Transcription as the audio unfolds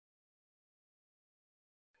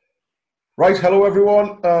Right, hello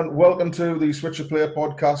everyone, and welcome to the Switcher Player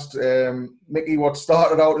podcast. Mickey, what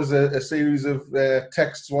started out as a series of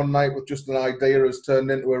texts one night with just an idea has turned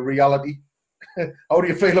into a reality. How do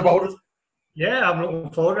you feel about it? Yeah, I'm looking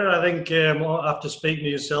forward to it. I think after speaking to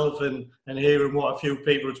yourself and hearing what a few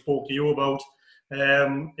people had spoke to you about,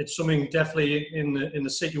 it's something definitely in the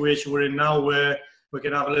situation we're in now where we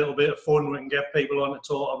can have a little bit of fun. We can get people on to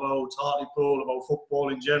talk about Hartlepool, about football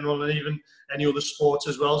in general, and even any other sports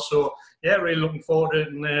as well. So, yeah, really looking forward to it,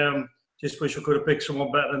 and just wish we could have picked someone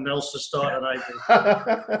better than Nels to start tonight.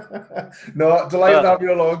 No, delighted to have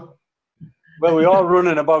you along. Well, we are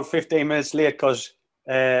running about 15 minutes late because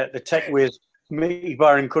the tech whiz, Mickey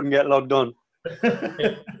Barron, couldn't get logged on.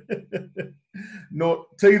 No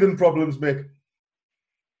teething problems, Mick.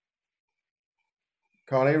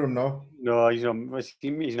 Can't hear him now. No, he's not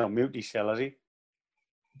mute, he still, has he?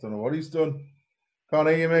 Don't know what he's done. Can't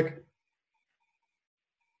hear you, Mick.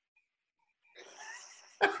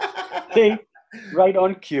 See, right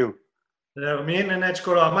on cue. Yeah, my internet's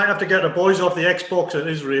good. I might have to get the boys off the Xbox at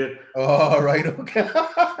this rate. Oh, right, okay.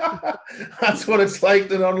 That's what it's like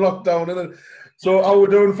then on lockdown, isn't it? So how we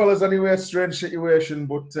doing, fellas, anyway? Strange situation,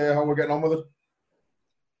 but how we're getting on with it?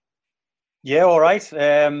 Yeah, all right.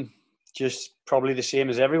 Just probably the same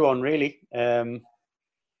as everyone, really. Going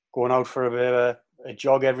out for a bit of a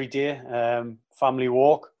jog every day, family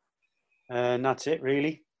walk, and that's it,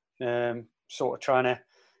 really. Sort of trying to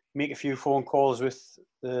make a few phone calls with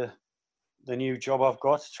the new job I've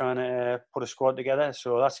got, trying to put a squad together.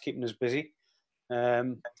 So that's keeping us busy.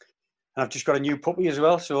 And I've just got a new puppy as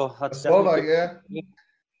well, so that's definitely yeah.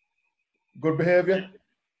 Good behaviour.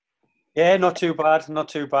 Yeah, not too bad.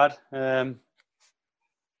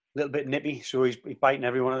 A little bit nippy, so he's biting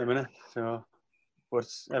everyone at the minute. So, but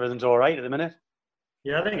everything's all right at the minute.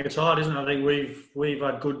 Yeah, I think it's hard, isn't it? I think we've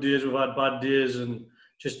had good days, we've had bad days, and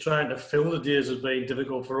just trying to fill the days has been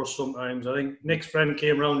difficult for us sometimes. I think Nick's friend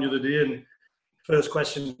came round the other day, and first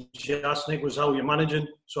question she asked Nick was, "How are you managing?"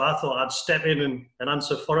 So I thought I'd step in and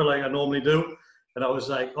answer for her like I normally do. And I was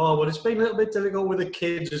like, "Oh, well, it's been a little bit difficult with the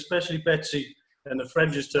kids, especially Betsy." And the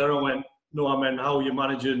friend just turned and went, "No, I meant how are you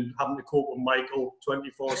managing having to cope with Michael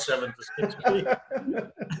 24/7 for 6 weeks?"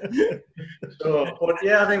 So, but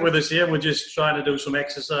yeah, I think with the same, we're just trying to do some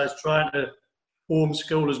exercise, trying to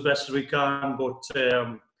homeschool as best as we can, but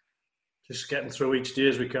just getting through each day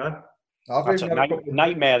as we can. That's a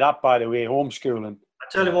nightmare, that, by the way, homeschooling. I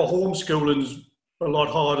tell you what, homeschooling's a lot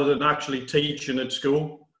harder than actually teaching at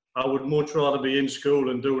school. I would much rather be in school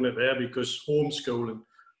and doing it there, because homeschooling,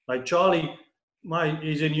 like Charlie,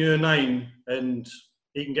 he's in year 9 and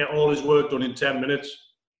he can get all his work done in 10 minutes.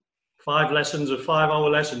 5 lessons or 5-hour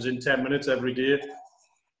lessons in 10 minutes every day.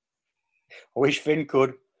 I wish Finn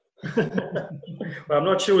could. Well, I'm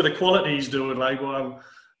not sure the quality he's doing.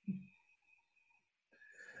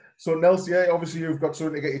 So, Nels, yeah, obviously you've got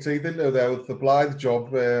something to get your teeth into there with the Blythe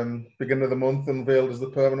job. Beginning of the month, unveiled as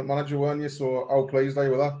the permanent manager, weren't you? So, how pleased are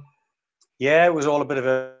you with that? Yeah, it was all a bit of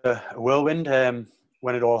a whirlwind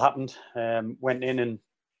when it all happened. Went in and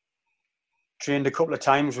trained a couple of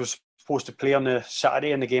times. Was supposed to play on the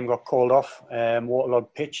Saturday, and the game got called off.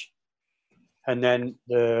 Waterlogged pitch. And then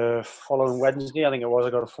the following Wednesday, I think it was,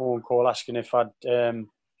 I got a phone call asking if I'd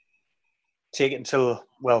take it until,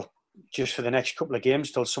 well, just for the next couple of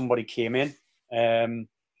games till somebody came in. And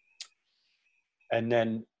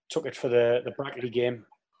then took it for the Brackley game.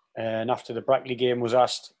 And after the Brackley game was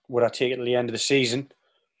asked, would I take it till the end of the season?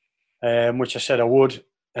 Which I said I would.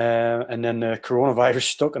 And then the coronavirus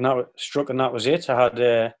struck, and that was it. I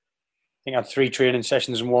think I had 3 training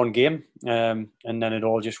sessions in one game. And then it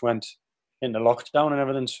all just went into lockdown and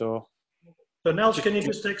everything. So Nels, can you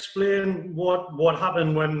just explain what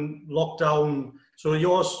happened when lockdown? So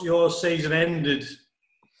your season ended,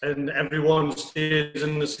 and everyone stays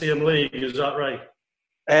in the same league. Is that right?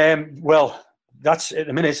 Well, that's at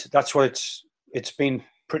the minute. That's what it's been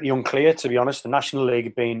pretty unclear, to be honest. The National League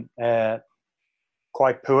have been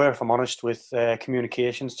quite poor, if I'm honest, with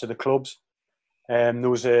communications to the clubs. There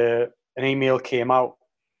was an email came out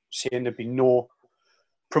saying there'd be no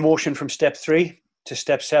promotion from step 3 to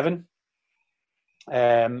step 7.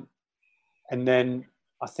 And then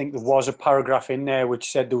I think there was a paragraph in there which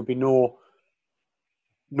said there would be no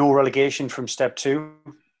relegation from step 2.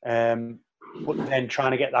 But then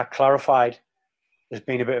trying to get that clarified has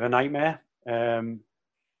been a bit of a nightmare.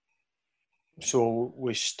 So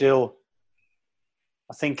we're still,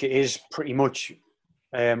 I think it is pretty much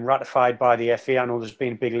ratified by the FA. I know there's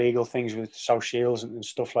been big legal things with South Shields and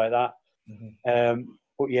stuff like that. Mm-hmm.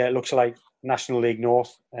 But yeah, it looks like National League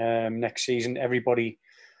North next season. Everybody,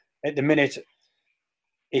 at the minute,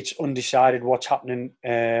 it's undecided what's happening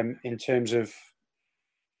in terms of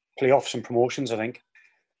playoffs and promotions, I think.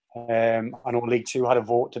 I know League Two had a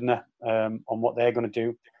vote, didn't they, on what they're going to do.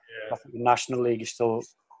 Yeah. I think the National League is still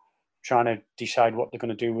trying to decide what they're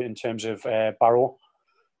going to do in terms of Barrow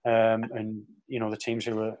and, you know, the teams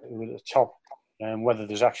who are at the top, whether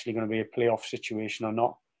there's actually going to be a playoff situation or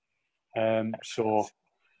not. So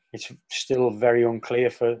it's still very unclear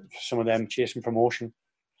for some of them chasing promotion.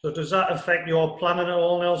 So does that affect your planning at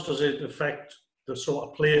all, Nels? Does it affect the sort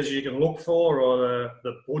of players you can look for, or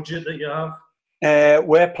the budget that you have?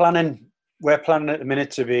 We're planning at the minute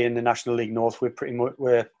to be in the National League North.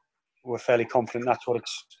 We're fairly confident that's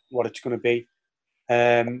what it's going to be.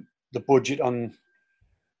 The budget on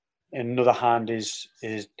another hand is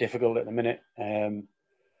difficult at the minute. The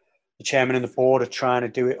chairman and the board are trying to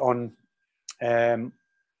do it on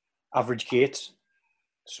average gates.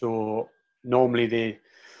 So normally the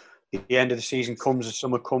end of the season comes, the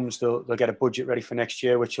summer comes, they'll get a budget ready for next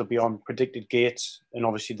year, which will be on predicted gates, and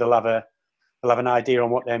obviously they'll have an idea on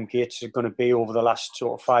what them gates are going to be over the last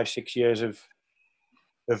sort of 5-6 years of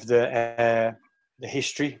the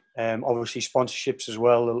history. Obviously sponsorships as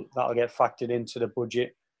well, that'll get factored into the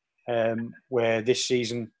budget. Where this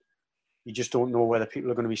season you just don't know whether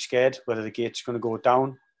people are going to be scared, whether the gate's going to go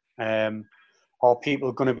down, or people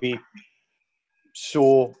are going to be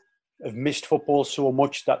have missed football so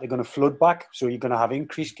much that they're going to flood back. So you're going to have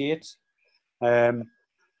increased gates, and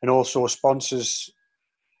also sponsors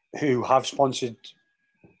who have sponsored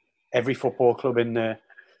every football club in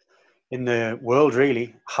the world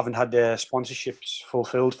really haven't had their sponsorships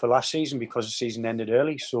fulfilled for last season because the season ended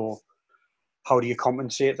early. So how do you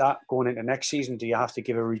compensate that going into next season? Do you have to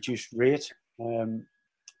give a reduced rate?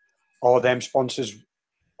 Or them sponsors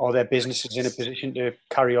or their businesses in a position to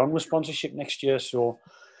carry on with sponsorship next year? So,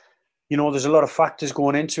 you know, there's a lot of factors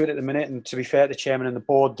going into it at the minute. And to be fair to the chairman and the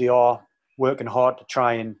board, they are working hard to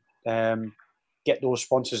try and get those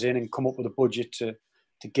sponsors in and come up with a budget to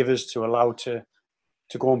give us to allow to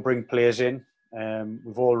go and bring players in.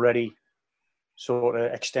 We've already sort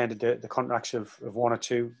of extended the contracts of one or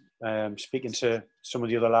two. Speaking to some of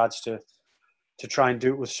the other lads to try and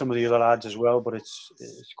do it with some of the other lads as well, but it's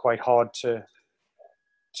quite hard to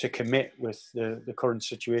commit with the current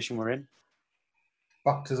situation we're in.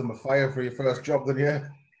 Baptism of fire for your first job, then, yeah.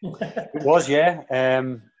 It was, yeah.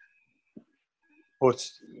 But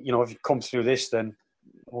you know, if you come through this, then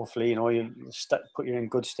hopefully, you know, you put you in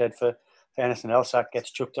good stead for anything else that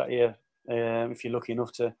gets chucked at you. If you're lucky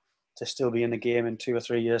enough to still be in the game in 2 or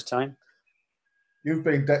 3 years' time. You've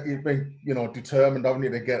been you know, determined, haven't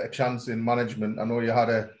you, to get a chance in management. I know you had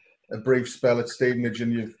a brief spell at Stevenage,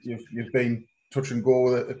 and you've been touch and go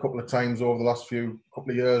with it a couple of times over the last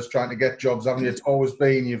couple of years, trying to get jobs, haven't you? It's always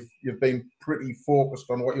been you've been pretty focused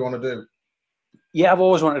on what you want to do. Yeah, I've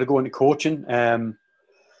always wanted to go into coaching.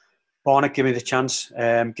 Barnet gave me the chance,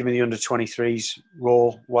 give me the under-23s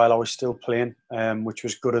role while I was still playing, which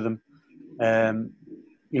was good of them.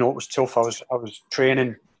 You know, it was tough. I was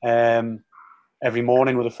training every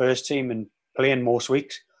morning with the first team and playing most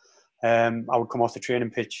weeks. I would come off the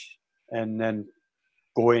training pitch and then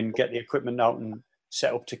go in, get the equipment out and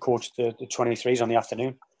set up to coach the 23s on the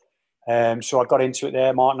afternoon. So I got into it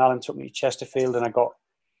there. Martin Allen took me to Chesterfield and I got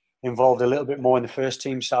involved a little bit more in the first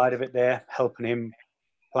team side of it there, helping him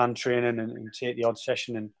plan training and take the odd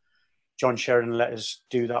session. And John Sheridan let us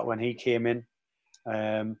do that when he came in.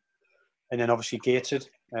 And then obviously Gated,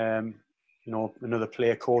 you know, another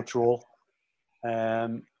player coach role.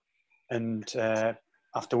 And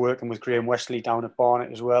after working with Graham Wesley down at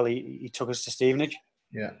Barnet as well, he took us to Stevenage.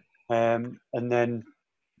 Yeah. And then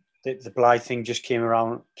the Blythe thing just came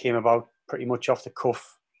about pretty much off the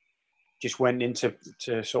cuff. Just went into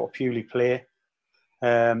sort of purely play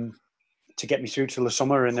to get me through till the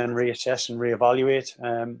summer and then reassess and reevaluate.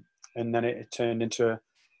 And then it turned into a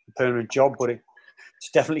permanent job. But it's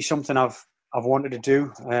definitely something I've wanted to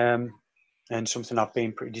do, and something I've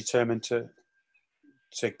been pretty determined to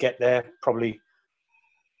get there. Probably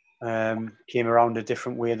came around a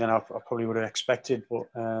different way than I probably would have expected, but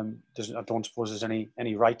I don't suppose there's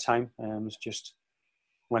any right time. It's just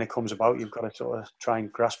when it comes about, you've got to sort of try and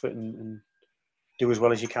grasp it and do as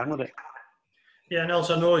well as you can with it. Yeah, Nels,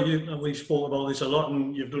 I know we've spoke about this a lot,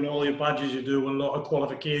 and you've done all your badges, you do a lot of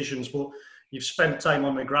qualifications, but you've spent time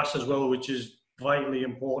on the grass as well, which is vitally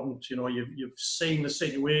important. You know, you've seen the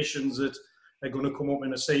situations that are going to come up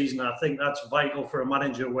in a season. I think that's vital for a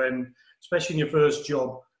manager when, especially in your first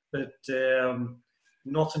job, that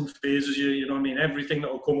nothing phases you. You know what I mean? Everything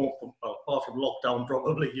that will come up, well, apart from lockdown,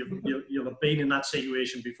 probably you'll have been in that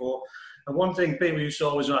situation before. And one thing people used to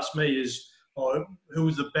always ask me is,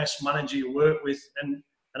 who's the best manager you work with? And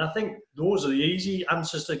And I think those are the easy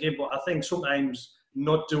answers to give, but I think sometimes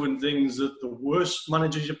not doing things that the worst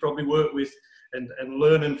managers you probably work with and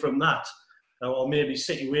learning from that, or maybe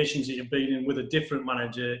situations that you've been in with a different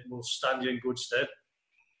manager will stand you in good stead.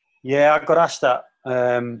 Yeah, I got asked that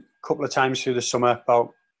a couple of times through the summer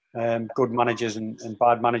about good managers and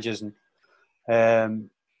bad managers, and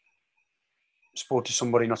spoke to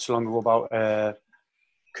somebody not so long ago about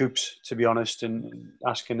Coops, to be honest, and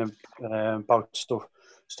asking him about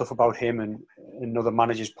stuff about him and other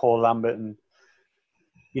managers, Paul Lambert, and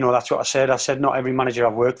that's what I said. I said not every manager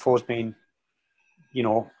I've worked for has been,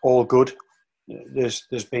 all good. There's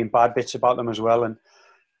been bad bits about them as well, and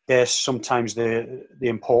there's sometimes the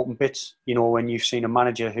important bits. When you've seen a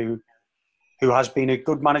manager who has been a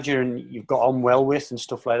good manager and you've got on well with and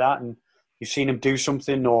stuff like that, and you've seen him do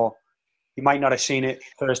something, or you might not have seen it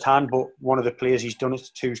firsthand, but one of the players he's done it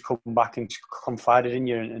to's come back and confided in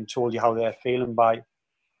you and told you how they're feeling by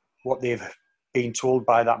what they've been told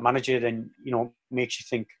by that manager, then, makes you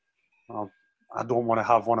think, well, I don't want to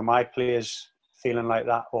have one of my players feeling like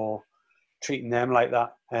that or treating them like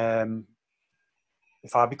that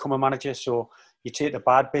if I become a manager. So you take the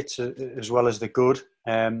bad bits as well as the good.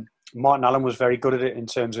 Martin Allen was very good at it in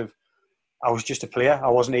terms of, I was just a player. I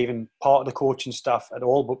wasn't even part of the coaching staff at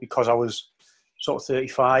all, but because I was sort of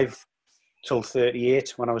 35 till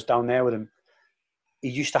 38 when I was down there with him, he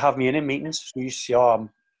used to have me in meetings. So he used to say,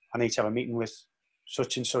 I need to have a meeting with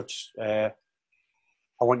such and such. I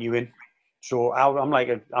want you in. So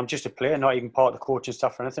I'm just a player, not even part of the coaching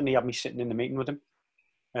staff or anything. He had me sitting in the meeting with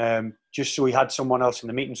him, just so he had someone else in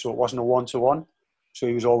the meeting. So it wasn't a one-to-one. So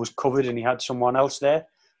he was always covered and he had someone else there.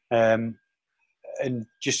 And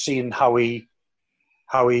just seeing how he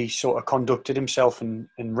sort of conducted himself and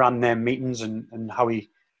ran their meetings and how he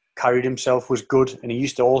carried himself was good. And he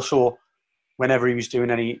used to also, whenever he was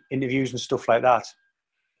doing any interviews and stuff like that,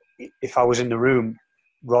 if I was in the room,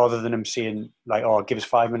 rather than him saying like, give us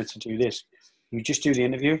 5 minutes to do this, he would just do the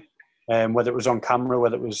interview, whether it was on camera,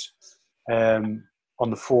 whether it was on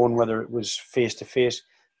the phone, whether it was face-to-face,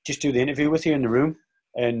 just do the interview with you in the room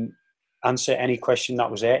and answer any question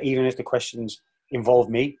that was there, even if the questions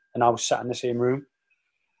involved me and I was sat in the same room,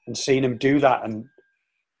 and seeing him do that. And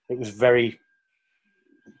it was very,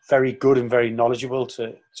 very good and very knowledgeable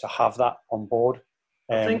to have that on board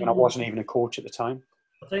when I wasn't even a coach at the time.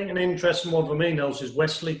 I think an interesting one for me, Nels, is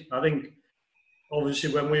Wesley. I think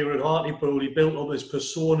obviously when we were at Hartlepool, he built up this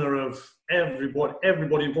persona of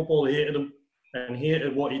everybody in football hated him and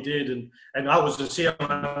hated what he did. And I was the same.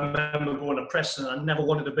 I remember going to Preston. I never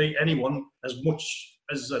wanted to beat anyone as much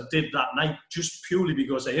as I did that night, just purely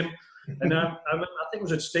because of him. And I think it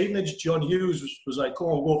was at Stevenage, John Hughes was like, come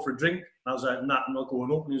on, we'll go for a drink. And I was like, nah, I'm not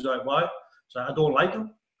going up. And he was like, why? I was like, I don't like him.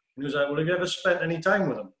 And he was like, well, have you ever spent any time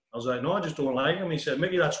with him? I was like, no, I just don't like him. He said,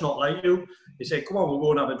 Mickey, that's not like you. He said, come on, we'll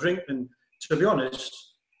go and have a drink. And to be honest,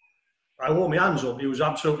 I wore my hands up. He was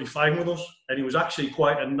absolutely fine with us. And he was actually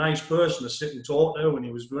quite a nice person to sit and talk to. And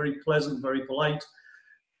he was very pleasant, very polite.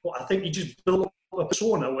 But I think he just built up a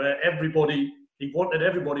persona where he wanted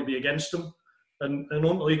everybody to be against him. And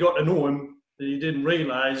until he got to know him, he didn't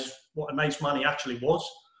realise what a nice man he actually was.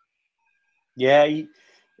 Yeah,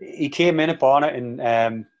 he came in at Barnet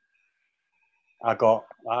and I got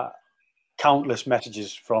countless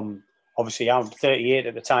messages from, obviously I'm 38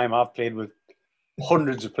 at the time, I've played with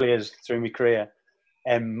hundreds of players through my career,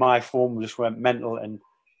 and my phone just went mental, and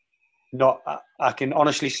I can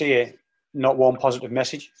honestly say not one positive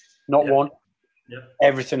message, not one. Yeah.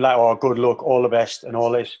 Everything like, good luck, all the best and all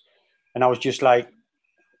this. And I was just like,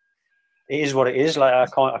 it is what it is. Like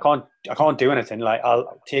I can't do anything. Like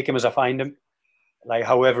I'll take him as I find him, like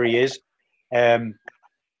however he is. And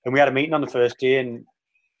we had a meeting on the first day, and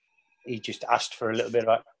he just asked for a little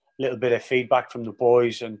bit of feedback from the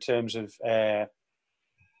boys in terms of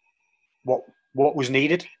what was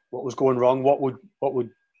needed, what was going wrong,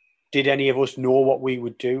 did any of us know what we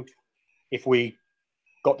would do if we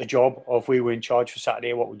got the job, or if we were in charge for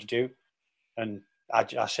Saturday, what would you do? And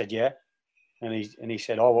I said, yeah. And he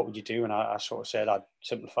said, what would you do? And I sort of said, I'd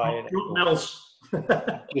simplify it.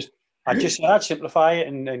 I just said I'd simplify it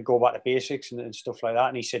and go back to basics and stuff like that.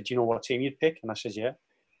 And he said, do you know what team you'd pick? And I said, yeah.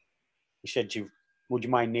 He said, would you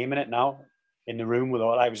mind naming it now in the room with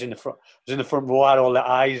all? I was in the front row, I had all the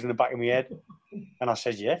eyes in the back of my head. And I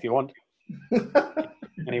said, yeah, if you want.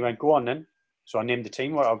 And he went, go on then. So I named the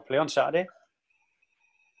team where I would play on Saturday.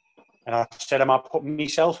 And I said, am I putting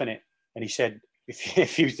myself in it? And he said,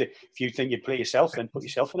 if you think you'd play yourself, then put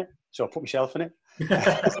yourself in it. So I put myself in it.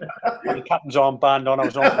 The captain's armband on, I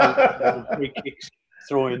was on free kicks,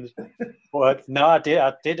 throw-ins. But no, I did.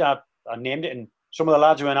 I named it, and some of the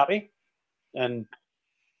lads weren't happy. And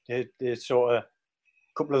They sort of, a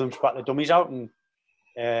couple of them spat the dummies out, and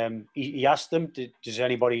he asked them, does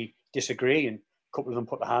anybody disagree? And a couple of them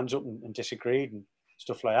put their hands up and disagreed and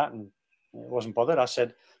stuff like that, and it wasn't bothered. I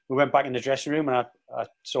said, we went back in the dressing room, and I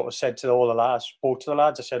sort of said to all the lads, spoke to the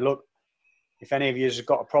lads, I said, look, if any of you has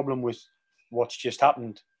got a problem with what's just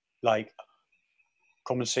happened, like,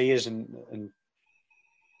 come and see us and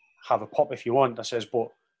have a pop if you want. I says, but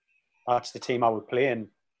that's the team I would play, and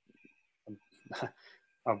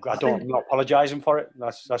I'm not apologising for it.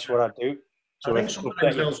 That's what I do. So I think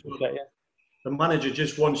sometimes the manager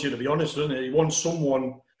just wants you to be honest, doesn't he? He wants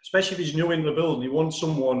someone, especially if he's new in the building, he wants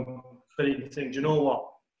someone that he can think, do you know what?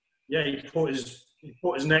 Yeah, he put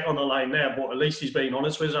his neck on the line there, but at least he's being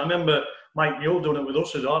honest with us. I remember Mike Neal doing it with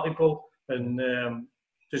us at Hartlepool, and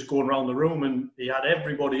just going around the room, and he had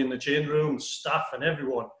everybody in the change room, staff and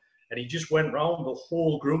everyone, and he just went round the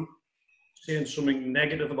whole group saying something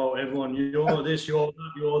negative about everyone. You're this, you're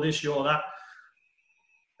that, you're this, you're that.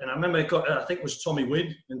 And I remember I think it was Tommy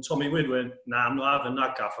Widd, and Tommy Widd went, nah, I'm not having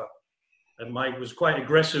that, gaffer. And Mike was quite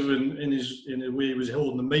aggressive in the way he was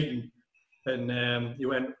holding the meeting. And he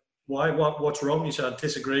went, why? What's wrong? He said, I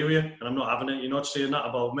disagree with you, and I'm not having it. You're not saying that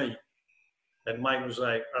about me. And Mike was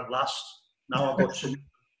like, at last, now I've got something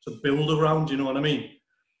to build around, you know what I mean?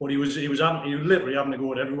 But he was literally having to go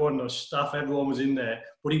with everyone, the staff, everyone was in there.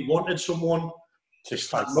 But he wanted someone to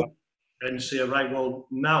stand up and say, right, well,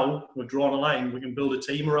 now we've drawn a line, we can build a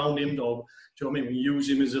team around him, or, do you know what I mean? We use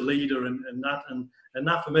him as a leader, and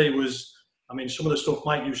that for me was, I mean, some of the stuff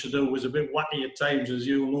Mike used to do was a bit wacky at times, as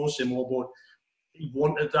you'll know, Simo, but he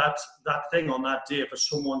wanted that thing on that day for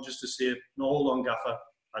someone just to say, no, hold on, gaffer,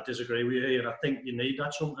 I disagree with you, and I think you need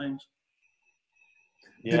that sometimes.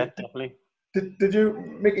 Yeah, definitely. Did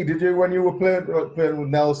you, Mickey, when you were playing with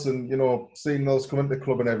Nelson, you know, seeing Nelson come into the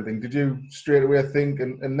club and everything, did you straight away think,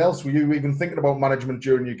 and Nelson, were you even thinking about management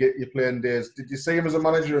during your playing days? Did you see him as a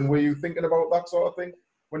manager, and were you thinking about that sort of thing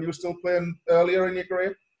when you were still playing earlier in your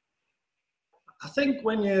career? I think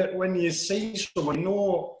when you see someone, you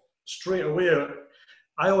know straight away.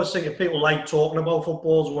 I always think if people like talking about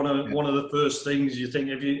football, is one of the first things you think.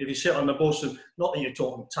 If you sit on the bus, and not that you're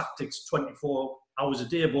talking tactics 24 hours a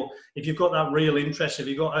day, but if you've got that real interest, if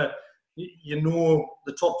you've got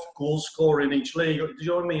the top goal scorer in each league, do you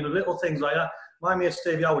know what I mean? Little things like that. My mate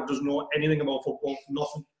Stevie Howard doesn't know anything about football,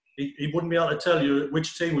 nothing. He wouldn't be able to tell you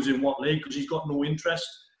which team was in what league because he's got no interest.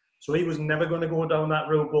 So he was never going to go down that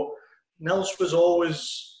route. But Nels was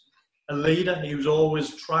always a leader. He was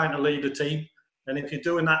always trying to lead a team. And if you're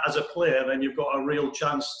doing that as a player, then you've got a real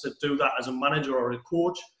chance to do that as a manager or a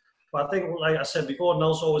coach. But I think, like I said before,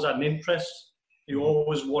 Nels always had an interest. He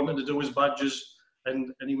always wanted to do his badges,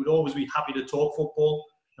 and he would always be happy to talk football.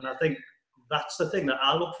 And I think that's the thing that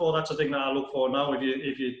I look for. That's the thing that I look for now.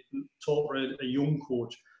 If you talk to a young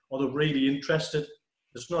coach, or they're really interested,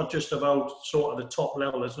 it's not just about sort of the top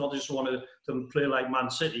level. It's not just wanting to play like Man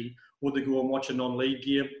City. Would they go and watch a non-league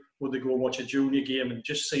game? Would they go and watch a junior game and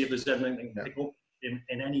just see if there's anything to pick up in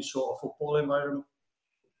any sort of football environment?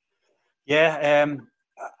 Yeah,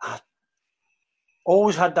 I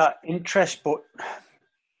always had that interest, but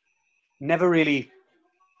never really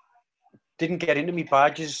didn't get into me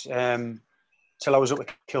badges till I was up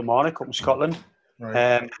at Kilmarnock, up in Scotland.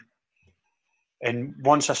 Right. And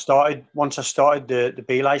once I started the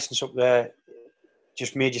B licence up there,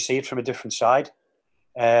 just made you see it from a different side.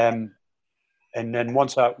 And then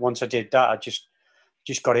once I did that, I just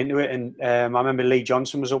got into it. And I remember Lee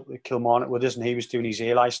Johnson was up at Kilmarnock with us, and he was doing his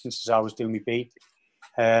A licence as I was doing my B.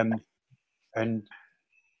 And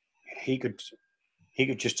he could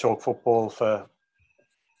just talk football for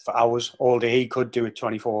hours all day. He could do it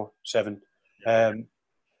 24/7,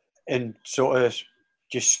 and sort of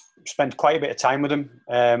just spent quite a bit of time with him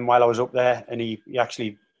while I was up there. And he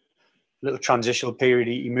actually, little transitional period,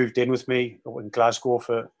 he moved in with me up in Glasgow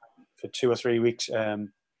for 2 or 3 weeks, and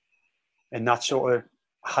that sort of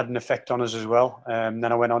had an effect on us as well. Then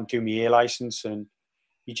I went on to do my A licence, and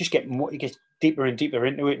you just get deeper and deeper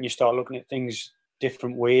into it, and you start looking at things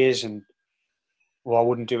different ways. And well, I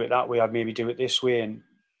wouldn't do it that way. I'd maybe do it this way, and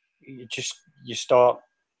you start.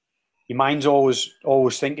 Your mind's always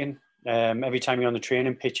thinking. Every time you're on the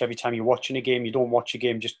training pitch, every time you're watching a game, you don't watch a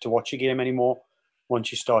game just to watch a game anymore.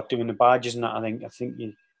 Once you start doing the badges and that, I think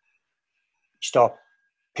you start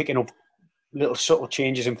picking up little subtle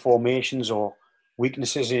changes in formations or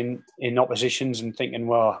weaknesses in oppositions, and thinking,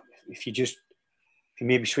 well, if you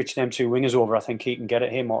maybe switch them 2 wingers over, I think he can get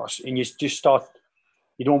at him. And you just start.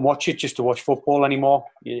 You don't watch it just to watch football anymore.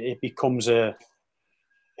 It becomes a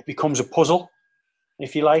puzzle,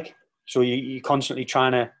 if you like. So you're constantly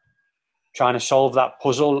trying to trying to solve that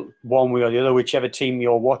puzzle one way or the other, whichever team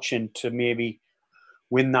you're watching, to maybe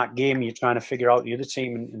win that game. You're trying to figure out the other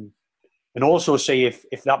team and also see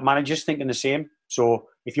if that manager's thinking the same. So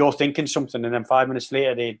if you're thinking something and then 5 minutes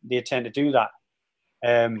later they tend to do that,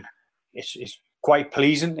 it's quite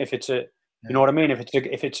pleasing if it's a, you know what I mean?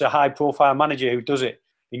 If it's a high profile manager who does it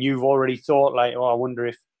and you've already thought like, oh, I wonder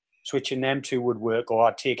if switching them two would work, or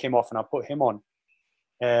I'd take him off and I'd put him on.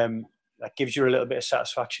 That gives you a little bit of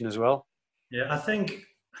satisfaction as well. Yeah, I think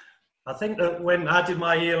that when I did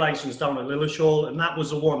my A licence down at Lilleshall, and that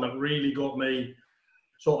was the one that really got me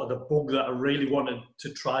sort of the bug that I really wanted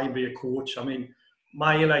to try and be a coach. I mean,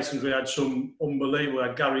 my A licence, we had some unbelievable. We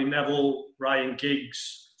had Gary Neville, Ryan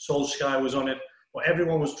Giggs, Solskjaer was on it, but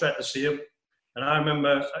everyone was trying to see him. And I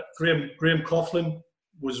remember Graham Coughlin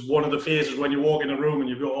was one of the phases when you walk in a room and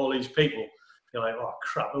you've got all these people. You're like, oh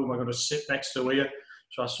crap, who am I going to sit next to here?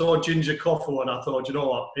 So I saw Ginger Coffo and I thought, you know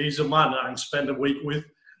what, he's a man that I can spend a week with.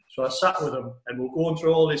 So I sat with him and we're going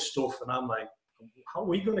through all this stuff and I'm like, how are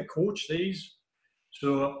we going to coach these?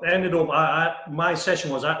 So I ended up, my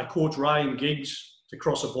session was I had to coach Ryan Giggs to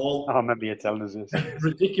cross a ball. I remember you telling us this.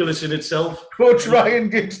 Ridiculous in itself. Coach Ryan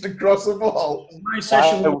Giggs to cross a ball. My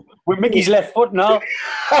session with Mickey's left foot now.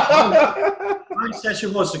 My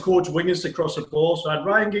session was to coach wingers to cross a ball. So I had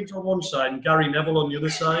Ryan Giggs on one side and Gary Neville on the other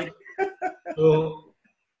side. So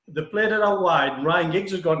they played it out wide and Ryan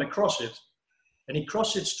Giggs had gone to cross it. And he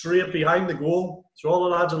crossed it straight behind the goal. So all the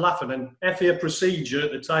lads are laughing. And FA procedure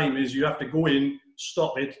at the time is you have to go in,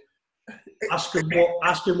 stop it, ask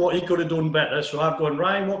him what he could have done better. So I've gone,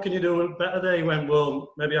 Ryan, what can you do better there? He went,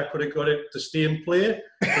 well, maybe I could have got it to stay and play.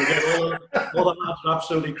 So all the lads are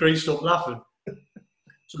absolutely creased up laughing.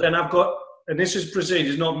 So then I've got, and this is procedure,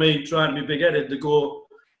 it's not me trying to be big-headed, to go,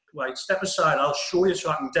 right, step aside, I'll show you so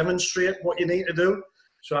I can demonstrate what you need to do.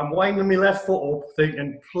 So I'm winding my left foot up,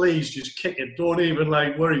 thinking, please just kick it. Don't even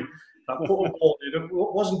worry. I put a ball in. It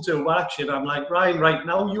wasn't too bad, actually. And I'm like, Ryan, right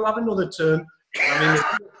now you have another turn. I mean,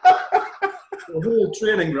 the whole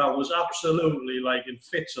training ground was absolutely in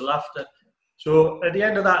fits of laughter. So at the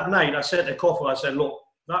end of that night, I said to Coffo, I said, look,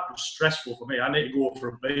 that was stressful for me. I need to go for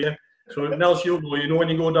a beer. So Nels, you know when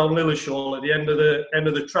you go down Lilleshall, at the end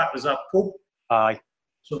of the track, there's that pub. Aye.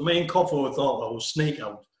 So me and Coffo thought, well, we'll sneak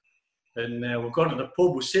out. And we've gone to the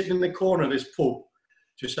pub. We're sitting in the corner of this pub,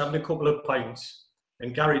 just having a couple of pints.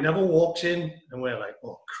 And Gary Neville walks in, and we're like,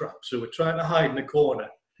 oh, crap. So we're trying to hide in the corner.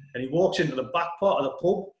 And he walks into the back part of the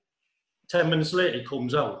pub. 10 minutes later, he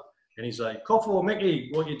comes out. And he's like, Coffo, Mickey,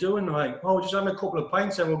 what you doing? I'm like, oh, just having a couple of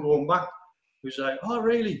pints and we're going back. He's like, oh,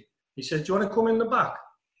 really? He said, do you want to come in the back?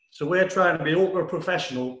 So we're trying to be ultra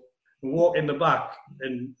professional. We walk in the back.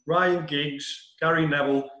 And Ryan Giggs, Gary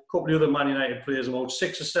Neville, couple of other Man United players, about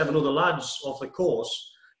 6 or 7 other lads off the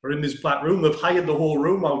course are in this back room. They've hired the whole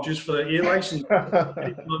room out just for the A licence.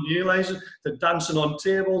 They're dancing on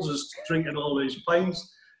tables, just drinking all these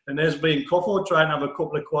pints. And there's been Coffo trying to have a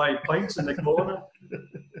couple of quiet pints in the corner.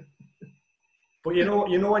 But you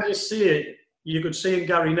know when you see it, you could see in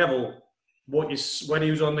Gary Neville when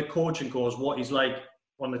he was on the coaching course, what he's like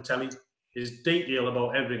on the telly. His detail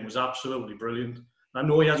about everything was absolutely brilliant. I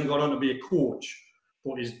know he hasn't gone on to be a coach,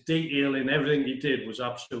 but his detail in everything he did was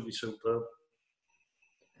absolutely superb.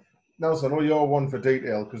 Nelson, I know you're one for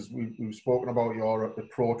detail because we've spoken about your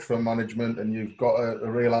approach for management and you've got a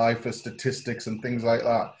real eye for statistics and things like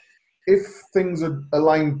that. If things are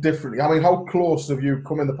aligned differently, I mean, how close have you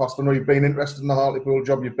come in the past? I know you've been interested in the Hartlepool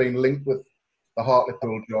job, you've been linked with the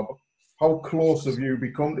Hartlepool job. How close have you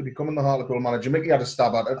become to becoming the Hartlepool manager? Mickey had a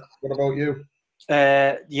stab at it. What about you?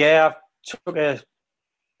 Yeah,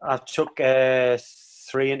 I took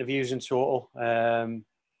 3 interviews in total.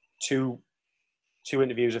 Two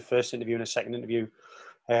interviews, a first interview and a second interview,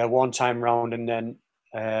 one time round, and then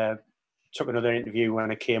took another interview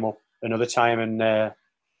when it came up another time, and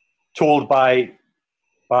told by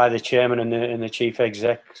the chairman and the chief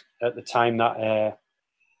exec at the time that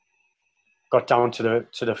got down to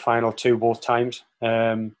the final 2 both times.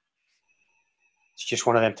 It's just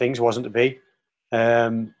one of them things, wasn't to be.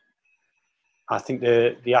 I think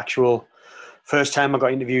the actual first time I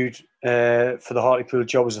got interviewed for the Hartlepool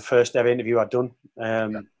job was the first ever interview I'd done. I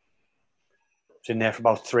was in there for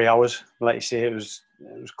about 3 hours. Like you say, it was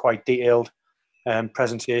quite detailed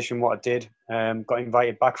presentation what I did. Got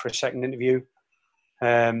invited back for a second interview,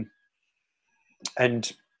 and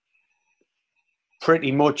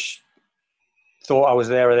pretty much thought I was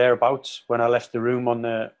there or thereabouts when I left the room on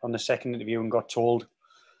the second interview, and got told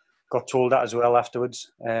that as well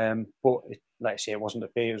afterwards. But like I say, it wasn't to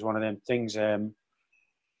be. It was one of them things.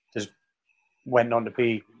 There's went on to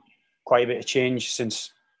be quite a bit of change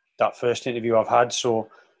since that first interview I've had. So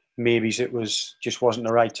maybe it wasn't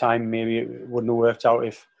the right time. Maybe it wouldn't have worked out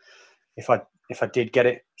if I did get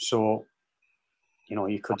it. So,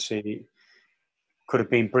 you could say it could have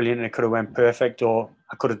been brilliant and it could have went perfect, or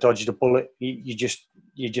I could have dodged a bullet. You just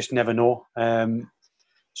never know.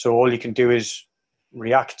 So all you can do is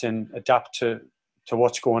react and adapt to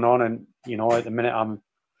what's going on. And at the minute I'm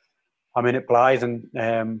in at Blythe,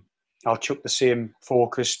 and I'll chuck the same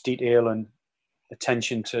focus, detail, and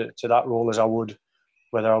attention to that role as I would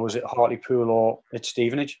whether I was at Hartlepool or at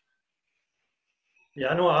Stevenage. Yeah,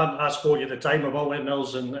 I know I spoke at the time about it,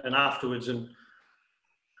 Nels, and afterwards, and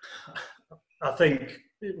I think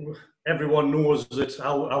everyone knows that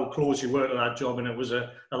how close you were to that job, and it was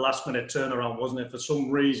a last-minute turnaround, wasn't it? For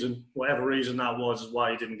some reason, whatever reason that was, is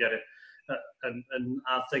why you didn't get it. And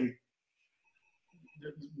I think,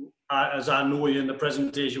 as I know you in the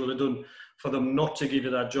presentation you would have done, for them not to give you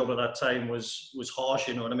that job at that time was harsh,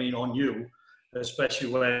 you know what I mean, on you, especially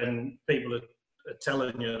when people are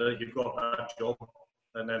telling you that you've got that job,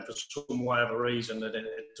 and then for some whatever reason that it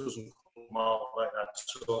doesn't come out like that.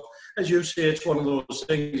 So, as you say, it's one of those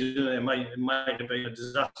things, isn't it? It might have been a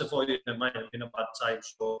disaster for you, it might have been a bad time.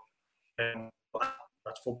 So,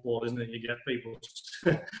 that's football, isn't it? You get people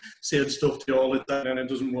saying stuff to you all the time, and it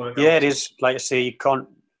doesn't work. Yeah, it is. Like I say, you can't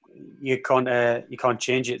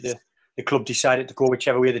change it. The club decided to go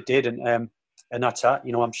whichever way they did, and that's that.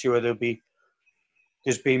 I'm sure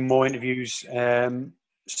there's been more interviews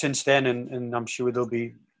since then, and I'm sure there'll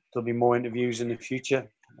be more interviews in the future.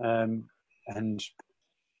 And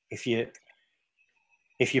if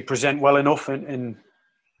you present well enough and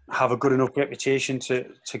have a good enough reputation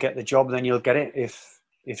to get the job, then you'll get it.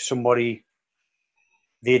 If somebody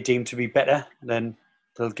they deem to be better, then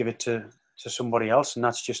they'll give it to somebody else, and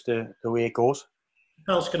that's just the way it goes.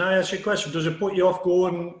 Pels, can I ask you a question? Does it put you off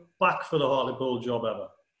going back for the Hartlepool job ever?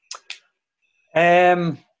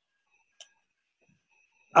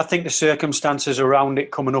 I think the circumstances around it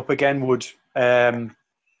coming up again would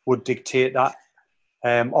dictate that.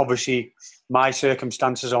 Obviously, my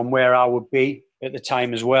circumstances on where I would be at the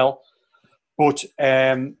time as well, but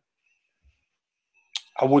I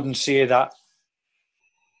wouldn't say that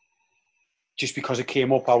just because it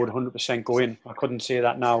came up I would 100% go in. I couldn't say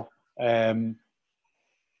that now.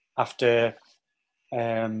 After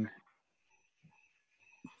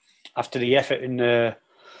the effort and the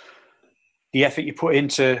effort you put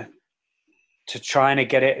into trying to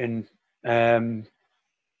get it, and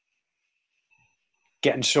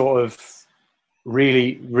getting sort of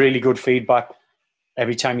really, really good feedback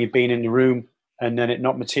every time you've been in the room, and then it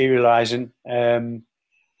not materialising.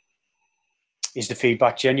 Is the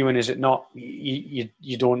feedback genuine? Is it not? You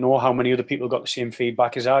don't know how many other people got the same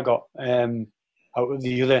feedback as I got out of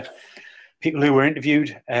the other people who were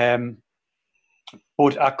interviewed.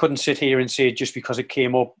 But I couldn't sit here and say just because it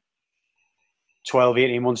came up 12,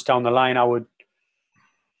 18 months down the line, I would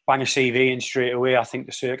bang a CV in straight away. I think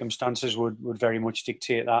the circumstances would very much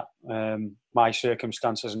dictate that. My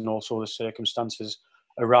circumstances, and also the circumstances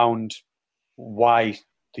around why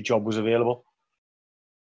the job was available.